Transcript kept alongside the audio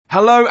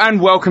Hello and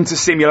welcome to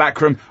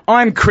Simulacrum.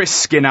 I'm Chris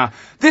Skinner.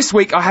 This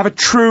week I have a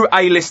true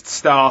A-list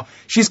star.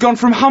 She's gone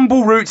from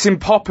humble roots in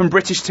pop and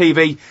British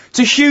TV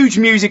to huge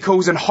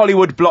musicals and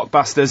Hollywood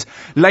blockbusters.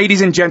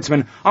 Ladies and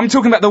gentlemen, I'm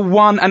talking about the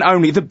one and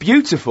only, the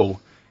beautiful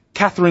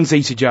Catherine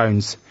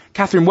Zeta-Jones.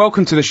 Catherine,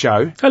 welcome to the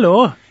show.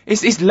 Hello.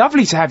 It's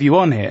lovely to have you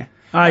on here.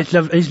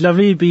 It's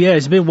lovely to be here.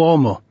 It's a bit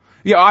warmer.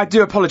 Yeah, I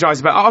do apologise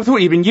about I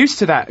thought you'd been used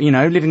to that,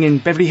 living in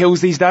Beverly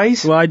Hills these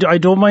days. Well, I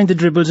don't mind the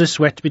dribbles of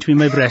sweat between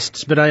my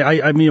breasts, but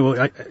I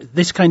mean,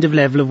 this kind of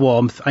level of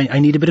warmth, I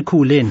need a bit of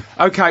cooling.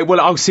 Okay, well,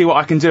 I'll see what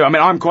I can do. I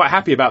mean, I'm quite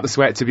happy about the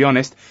sweat, to be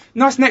honest.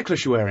 Nice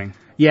necklace you're wearing.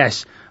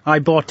 Yes, I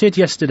bought it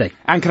yesterday.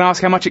 And can I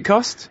ask how much it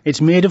cost? It's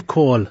made of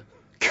coal.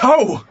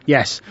 Coal?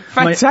 Yes.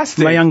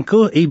 Fantastic. My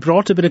uncle, he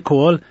brought a bit of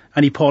coal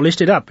and he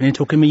polished it up and it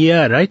took him a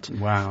year, right?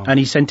 Wow. And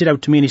he sent it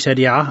out to me and he said,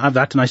 yeah, have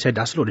that. And I said,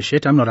 that's a load of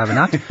shit, I'm not having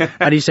that.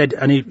 And he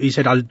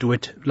said, I'll do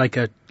it like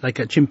a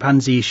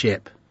chimpanzee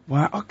shape.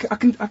 Wow, I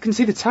can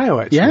see the tail,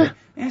 actually. Yeah?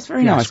 Yeah, it's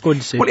very nice. It's good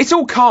to see. Well, it's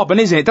all carbon,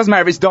 isn't it? It doesn't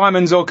matter if it's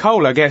diamonds or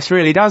coal, I guess,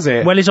 really, does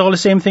it? Well, it's all the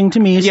same thing to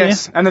me,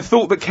 yes, see? And the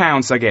thought that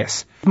counts, I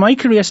guess. My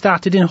career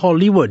started in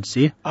Hollywood,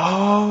 see?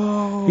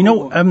 Oh. You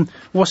know,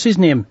 what's his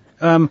name?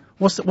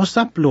 What's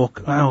that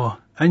bloke? Oh,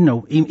 I don't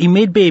know. He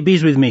made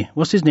babies with me.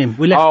 What's his name?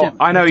 We left him.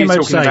 I know him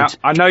you're talking outside. about.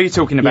 I know you're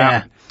talking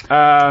about.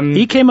 Yeah.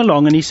 He came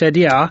along and he said,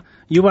 yeah,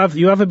 you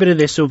have a bit of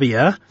this over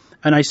here.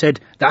 And I said,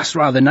 that's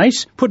rather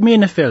nice. Put me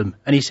in a film.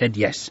 And he said,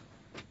 yes.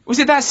 Was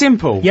it that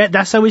simple? Yeah,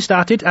 that's how it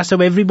started. That's how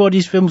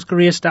everybody's film's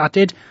career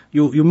started.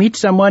 You meet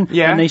someone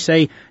and they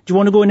say, do you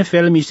want to go in a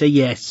film? You say,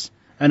 yes.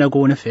 And I'll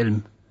go in a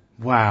film.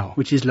 Wow.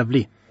 Which is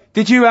lovely.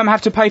 Did you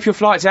have to pay for your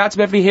flights out to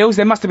Beverly Hills?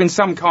 There must have been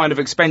some kind of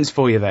expense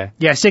for you there.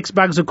 Yeah, 6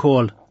 bags of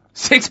coal.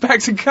 6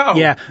 bags of coal?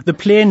 Yeah, the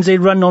planes, they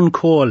run on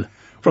coal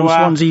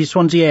from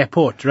Swansea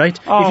Airport, right?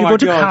 Oh, if you go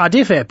to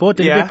Cardiff Airport,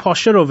 they're a bit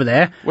posher over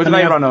there. What do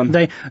they run on?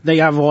 They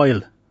have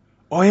oil.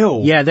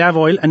 Oil? Yeah, they have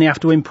oil, and they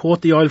have to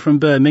import the oil from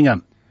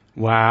Birmingham.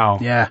 Wow.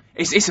 Yeah.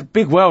 It's a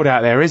big world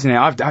out there, isn't it?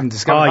 I haven't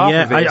discovered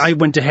half of it. I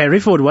went to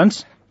Hereford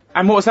once.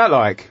 And what was that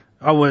like?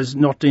 I was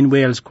not in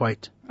Wales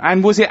quite.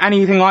 And was it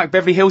anything like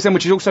Beverly Hills then,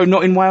 which is also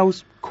not in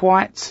Wales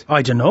quite?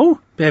 I don't know.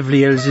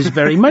 Beverly Hills is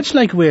very much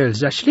like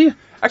Wales, actually.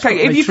 Okay,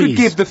 if you could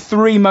give the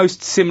 3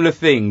 most similar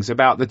things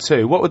about the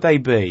two, what would they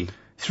be?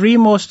 3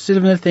 most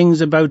similar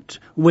things about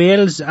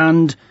Wales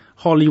and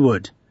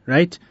Hollywood,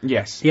 right?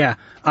 Yes. Yeah.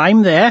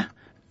 I'm there,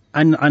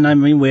 and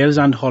I'm in Wales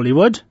and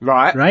Hollywood.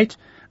 Right. Right?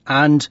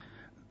 And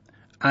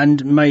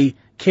my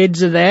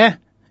kids are there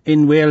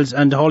in Wales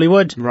and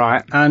Hollywood.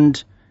 Right.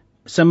 And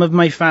some of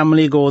my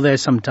family go there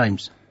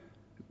sometimes.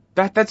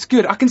 That's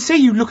good. I can see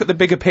you look at the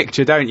bigger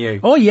picture, don't you?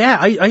 Oh, yeah.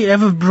 I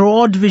have a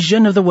broad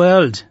vision of the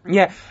world.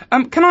 Yeah.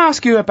 Can I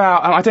ask you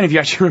about, I don't know if you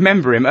actually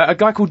remember him, a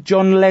guy called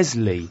John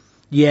Leslie?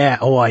 Yeah.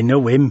 Oh, I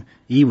know him.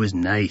 He was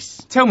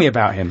nice. Tell me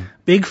about him.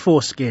 Big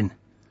foreskin.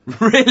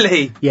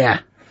 Really? Yeah.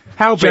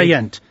 How big?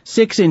 Giant.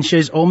 6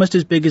 inches, almost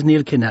as big as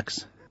Neil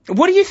Kinnock's.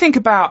 What do you think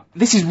about,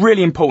 this is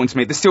really important to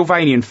me, the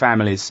Sylvanian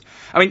families?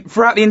 I mean,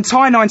 throughout the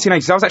entire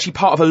 1980s, I was actually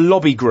part of a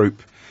lobby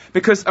group.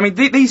 Because, I mean,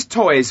 these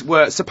toys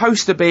were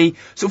supposed to be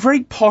sort of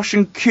very posh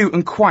and cute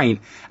and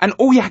quaint. And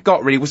all you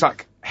got really was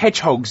like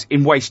hedgehogs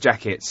in waist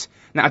jackets.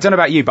 Now, I don't know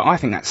about you, but I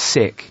think that's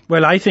sick.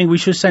 Well, I think we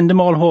should send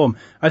them all home.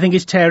 I think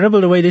it's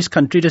terrible the way this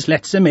country just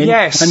lets them in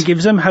and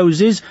gives them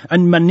houses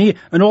and money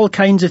and all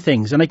kinds of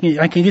things. And I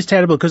think it's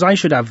terrible because I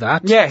should have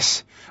that.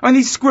 Yes. I mean,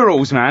 these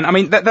squirrels, man. I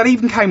mean, that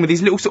even came with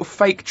these little sort of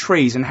fake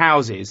trees and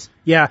houses.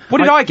 Yeah. What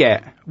did I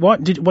get?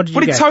 What did you get?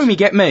 What did Tommy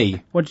get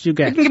me? What did you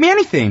get? He didn't give me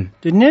anything.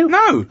 Didn't you?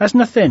 No. That's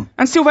nothing.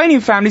 And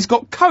Sylvanian families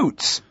got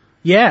coats.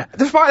 Yeah.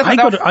 Despite the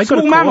fact I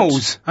got a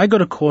mammals. I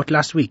got a coat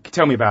last week.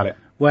 Tell me about it.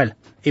 Well,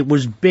 it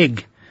was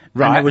big.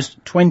 Right. And there was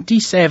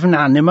 27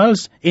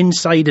 animals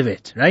inside of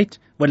it, right?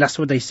 Well, that's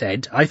what they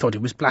said. I thought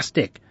it was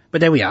plastic. But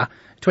there we are.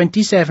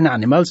 27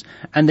 animals.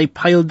 And they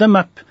piled them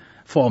up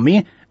for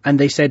me. And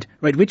they said,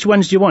 right, which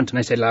ones do you want? And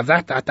I said, I'll have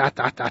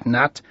that, and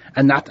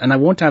that. And I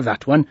won't have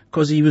that one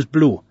because he was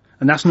blue.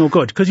 And that's no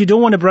good. Because you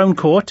don't want a brown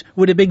coat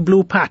with a big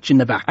blue patch in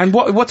the back. And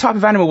what type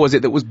of animal was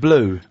it that was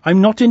blue? I'm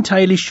not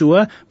entirely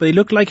sure, but they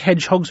look like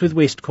hedgehogs with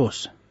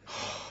waistcoats.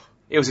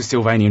 It was a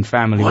Sylvanian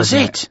family, Was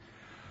wasn't it?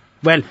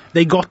 Well,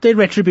 they got their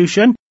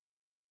retribution.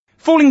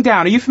 Falling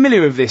Down, are you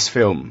familiar with this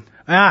film?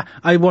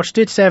 I watched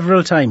it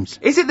several times.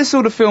 Is it the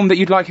sort of film that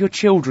you'd like your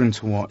children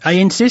to watch? I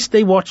insist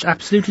they watch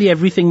absolutely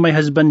everything my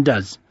husband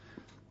does.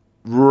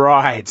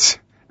 Right.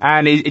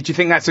 And do you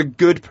think that's a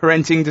good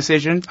parenting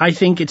decision? I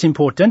think it's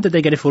important that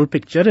they get a full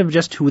picture of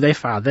just who their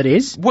father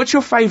is. What's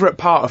your favourite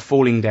part of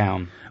Falling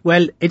Down?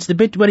 Well, it's the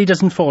bit where he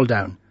doesn't fall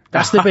down.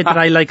 That's the bit that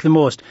I like the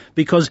most,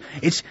 because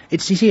it's you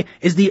see,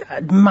 is the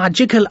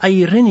magical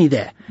irony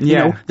there. Yeah. You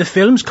know, the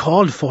film's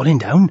called Falling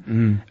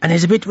Down, and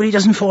there's a bit where he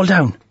doesn't fall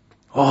down.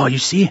 Oh, you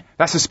see?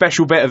 That's a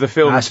special bit of the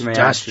film to me,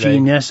 That's actually.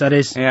 genius, that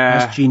is. Yeah.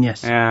 That's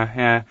genius.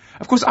 Yeah.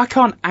 Of course, I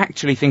can't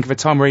actually think of a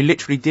time where he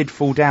literally did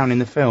fall down in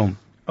the film.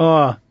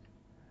 Oh,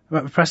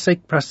 perhaps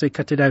they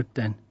cut it out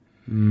then.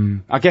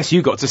 I guess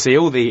you got to see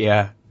all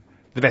the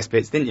the best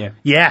bits, didn't you?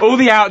 Yeah. All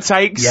the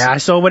outtakes. Yeah, I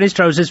saw when his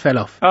trousers fell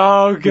off.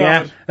 Oh, God.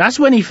 Yeah, that's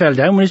when he fell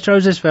down, when his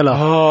trousers fell off.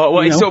 Oh,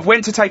 well, You he know? sort of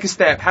went to take a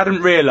step,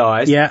 hadn't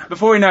realised. Yeah.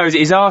 Before he knows it,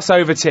 his arse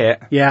over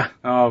tit. Yeah.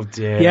 Oh,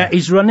 dear. Yeah,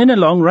 he's running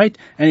along, right,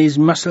 and his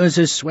muscles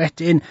are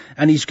sweating,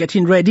 and he's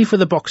getting ready for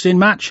the boxing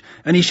match,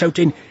 and he's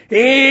shouting,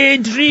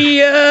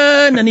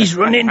 Adrian! And he's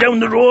running down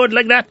the road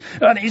like that,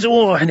 and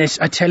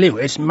I tell you,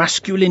 his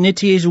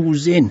masculinity is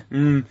oozing.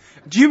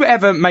 Do you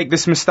ever make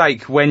this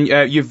mistake when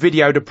you've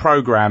videoed a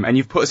programme and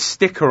you've put a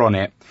sticker on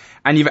it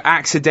and you've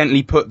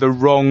accidentally put the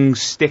wrong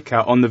sticker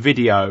on the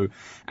video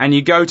and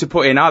you go to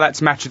put in,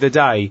 that's Match of the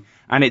Day,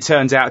 and it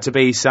turns out to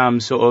be some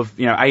sort of,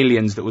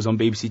 Aliens that was on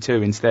BBC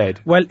Two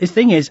instead? Well, the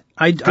thing is,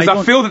 I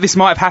feel that this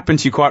might have happened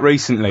to you quite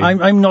recently.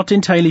 I'm not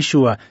entirely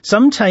sure.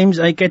 Sometimes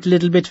I get a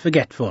little bit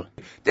forgetful.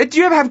 Do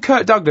you ever have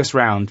Kirk Douglas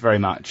round very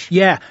much?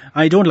 Yeah,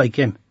 I don't like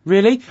him.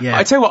 Really? Yeah.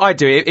 I tell you what I'd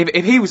do.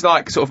 If he was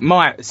like sort of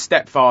my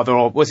stepfather,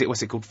 or what's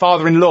it called?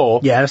 Father-in-law.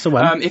 Yeah, that's the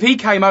one. If he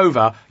came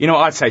over, you know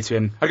what I'd say to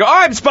him? I'd go,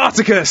 I'm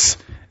Spartacus!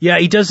 Yeah,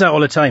 he does that all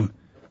the time.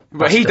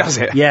 But he does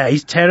it. Yeah,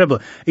 he's terrible.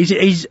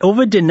 He's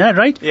over dinner,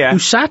 right? Yeah. Who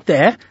sat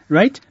there,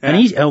 right? Yeah.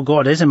 And oh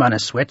God, there's a man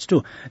of sweats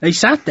too. And he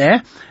sat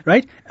there,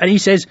 right? And he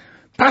says,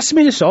 pass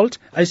me the salt.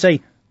 I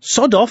say,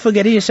 sod off,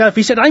 forget it yourself.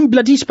 He said, I'm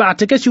bloody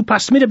Spartacus, you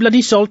pass me the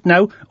bloody salt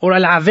now, or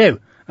I'll have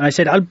you. And I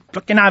said, I'll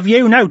fucking have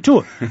you now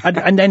too.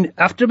 and then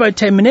after about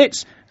 10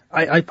 minutes,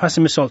 I pass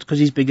him a salt because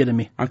he's bigger than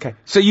me. Okay.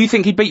 So you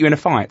think he'd beat you in a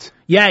fight?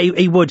 Yeah,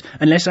 he would,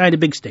 unless I had a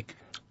big stick.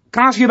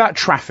 Can I ask you about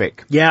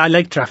Traffic? Yeah, I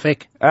like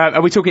Traffic. Are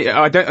we talking,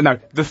 I don't know,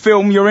 the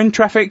film you're in,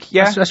 Traffic?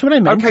 Yeah? That's what I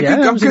meant, Okay, yeah,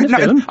 good. I was in the No,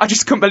 film. I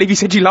just couldn't believe you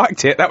said you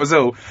liked it, that was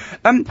all.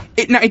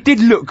 It did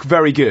look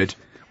very good.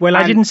 Well,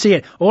 I didn't see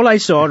it. All I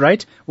saw,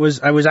 right,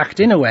 was I was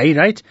acting away,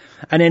 right?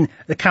 And then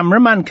the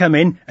cameraman come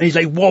in, and he's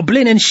like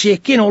wobbling and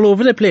shaking all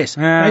over the place.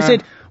 And I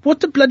said, what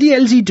the bloody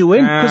hell's he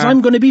doing? Because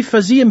I'm going to be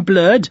fuzzy and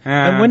blurred.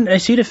 And when I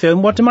see the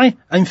film, what am I?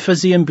 I'm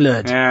fuzzy and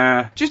blurred.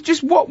 Yeah.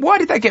 Why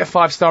did that get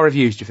 5-star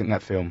reviews, do you think,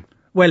 that film?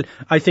 Well,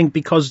 I think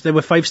because there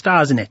were 5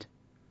 stars in it.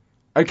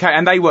 Okay,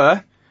 and they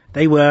were?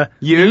 They were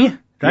You? me,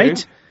 right?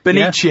 You.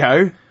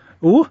 Benicio?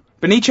 Yeah. Ooh?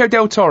 Benicio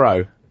del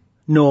Toro?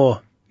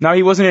 No. No,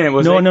 he wasn't in it,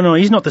 was he? No,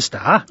 he's not the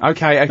star.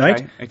 Okay.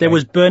 Right? Okay. There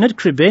was Bernard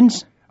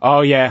Cribbins.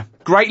 Oh, yeah.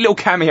 Great little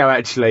cameo,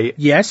 actually.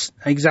 Yes,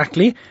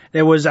 exactly.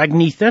 There was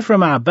Agnetha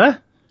from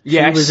ABBA.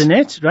 Yes. She was in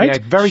it,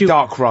 right? Yeah, very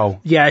dark role.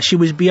 Yeah, she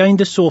was behind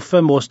the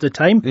sofa most of the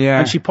time. Yeah.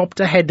 And she popped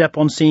her head up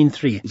on scene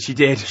 3. She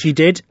did. She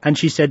did, and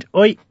she said,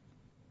 oi.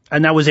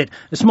 And that was it.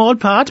 A small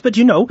part, but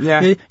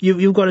Yeah.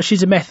 you've got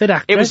she's a method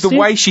actress. It was the see?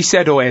 way she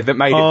said oi that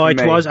made it for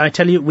me. It was. I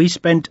tell you, we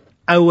spent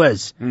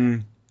hours.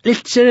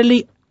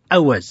 Literally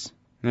hours.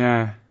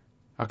 Yeah.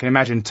 I can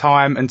imagine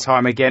time and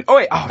time again.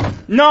 Oi! Oh,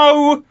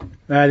 no!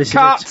 This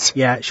Cut! Is it.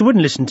 Yeah, she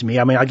wouldn't listen to me.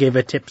 I mean, I gave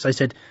her tips. I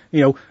said,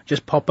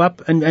 just pop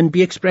up and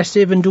be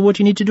expressive and do what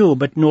you need to do.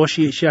 But no,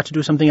 she had to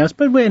do something else.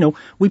 But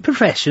we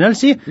professional,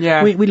 see?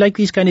 Yeah. We like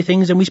these kind of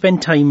things and we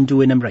spend time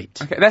doing them right.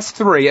 Okay, that's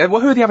 3. Who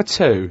are the other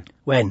 2?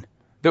 When?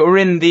 That were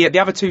in the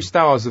other 2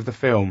 stars of the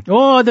film.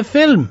 Oh, the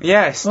film.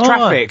 Yes, Oh,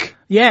 Traffic.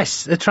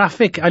 Yes, the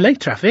Traffic. I like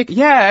Traffic.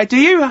 Yeah, do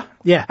you?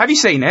 Yeah. Have you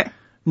seen it?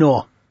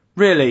 No.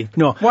 Really?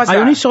 No. Why's I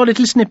that? only saw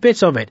little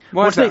snippets of it.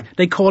 Why's that?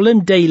 They call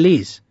them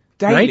dailies.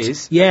 Dailies?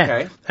 Right?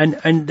 Yeah. Okay.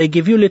 And they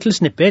give you little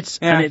snippets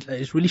Yeah. and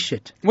it's really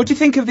shit. What do you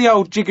think of the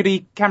old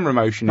jiggly camera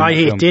motion in I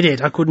the film? hated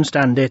it. I couldn't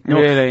stand it. No,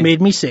 Really?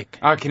 made me sick.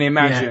 I can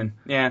imagine.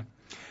 Yeah.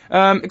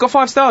 It got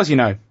 5 stars,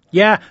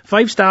 Yeah,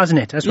 5 stars in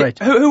it. That's right.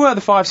 Who were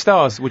the 5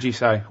 stars, would you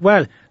say?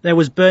 Well, there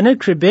was Bernard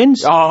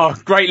Cribbins. Oh,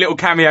 great little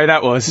cameo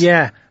that was.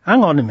 Yeah.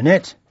 Hang on a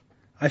minute.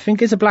 I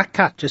think it's a black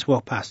cat just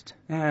walked past.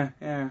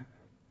 Yeah.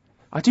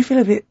 I do feel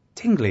a bit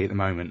tingly at the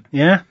moment.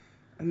 Yeah?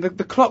 And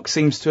the clock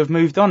seems to have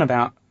moved on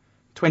about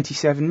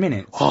 27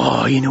 minutes.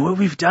 Oh, you know what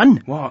we've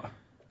done? What?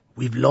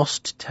 We've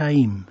lost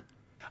time.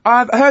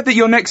 I've heard that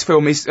your next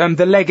film is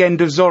The Leg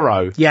End of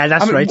Zorro. Yeah,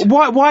 that's right.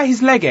 Why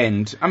his leg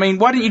end? I mean,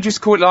 why didn't you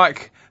just call it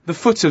like The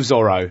Foot of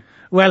Zorro?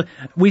 Well,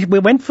 we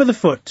went for the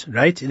foot,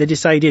 right? They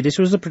decided, this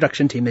was the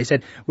production team, they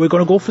said, we're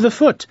going to go for the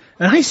foot.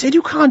 And I said,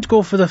 you can't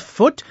go for the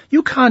foot.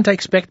 You can't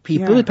expect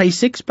people to pay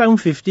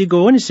 £6.50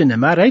 go in a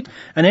cinema, right?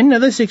 And then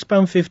another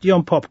 £6.50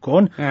 on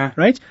popcorn,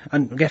 right?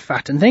 And get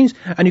fat and things.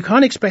 And you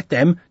can't expect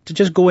them to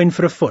just go in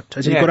for a foot.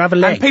 I said, you've got to have a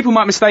leg. And people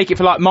might mistake it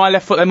for like My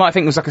Left Foot. They might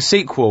think it was like a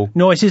sequel.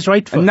 No, it's his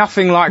right foot. And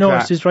nothing like that. No,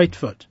 it's his right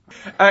foot.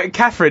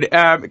 Catherine,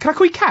 can I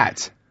call you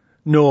Kat?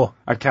 No.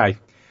 Okay.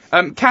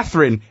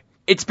 Catherine,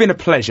 it's been a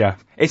pleasure.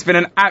 It's been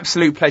an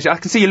absolute pleasure. I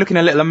can see you looking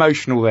a little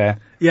emotional there.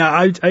 Yeah,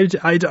 I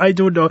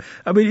don't know.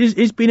 I mean,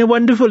 it's been a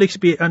wonderful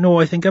experience. I know,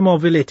 I think I'm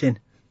ovulating.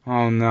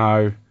 Oh,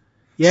 no.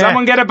 Yeah.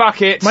 Someone get a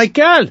bucket.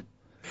 Michael!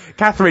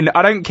 Catherine,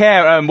 I don't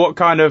care what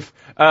kind of,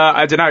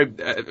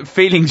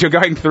 feelings you're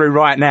going through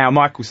right now.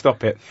 Michael,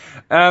 stop it.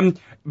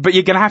 But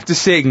you're going to have to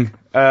sing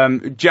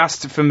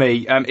just for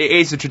me. It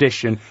is a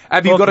tradition.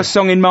 Have you got a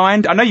song in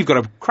mind? I know you've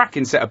got a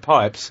cracking set of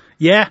pipes.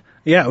 Yeah,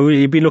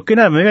 you've been looking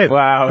at me.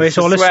 Wow. It's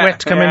all the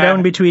sweat coming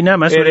down between them.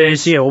 That's what it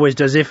is. He always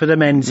does it for the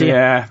men, see.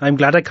 Yeah. I'm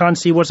glad I can't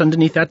see what's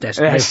underneath that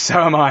desk. Yes, so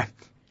am I.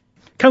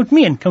 count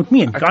me in. Go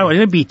on,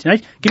 a beat,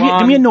 right? Give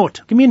me a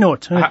note.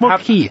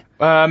 What key?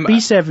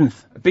 B7th.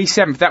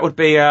 B7th, that would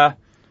be,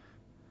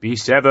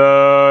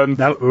 B7th.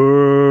 Now,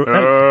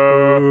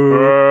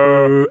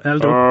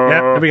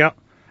 yeah, there we go.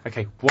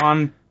 Okay,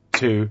 1,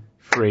 2,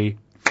 3,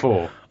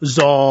 4.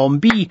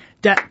 Zombie,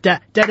 da da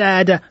da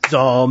da da.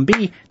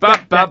 Zombie, da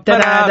da da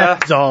da da.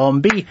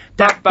 Zombie,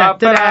 da da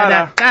da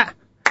da da.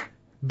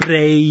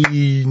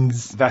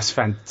 Brains. That's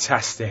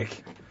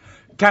fantastic.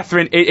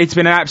 Catherine, it's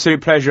been an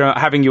absolute pleasure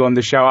having you on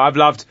the show.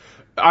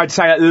 I'd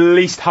say at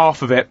least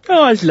half of it.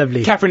 Oh, it's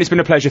lovely. Catherine, it's been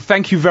a pleasure.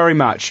 Thank you very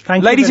much.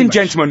 Ladies and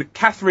gentlemen,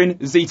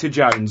 Catherine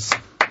Zeta-Jones.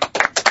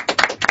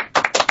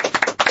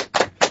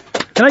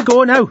 Can I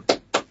go now?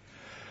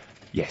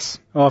 Yes.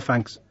 Oh,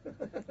 thanks.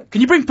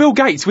 Can you bring Bill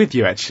Gates with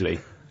you, actually?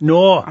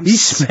 No, he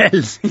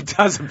smells. He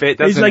does a bit,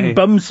 doesn't he? He's like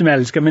bum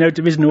smells coming out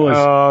of his nose.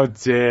 Oh,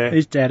 dear.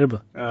 It's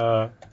terrible.